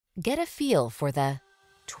Get a feel for the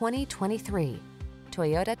 2023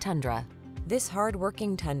 Toyota Tundra. This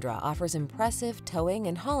hard-working Tundra offers impressive towing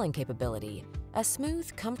and hauling capability, a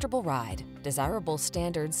smooth, comfortable ride, desirable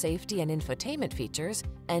standard safety and infotainment features,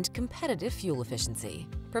 and competitive fuel efficiency.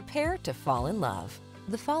 Prepare to fall in love.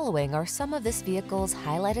 The following are some of this vehicle's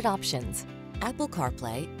highlighted options: Apple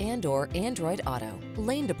CarPlay and/or Android Auto,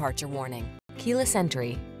 lane departure warning, keyless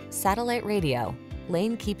entry, satellite radio,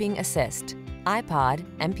 lane keeping assist, iPod,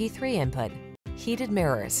 MP3 input, heated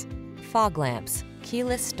mirrors, fog lamps,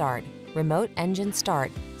 keyless start, remote engine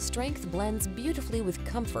start. Strength blends beautifully with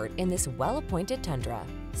comfort in this well-appointed Tundra.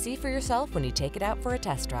 See for yourself when you take it out for a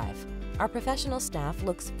test drive. Our professional staff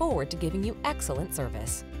looks forward to giving you excellent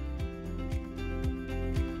service.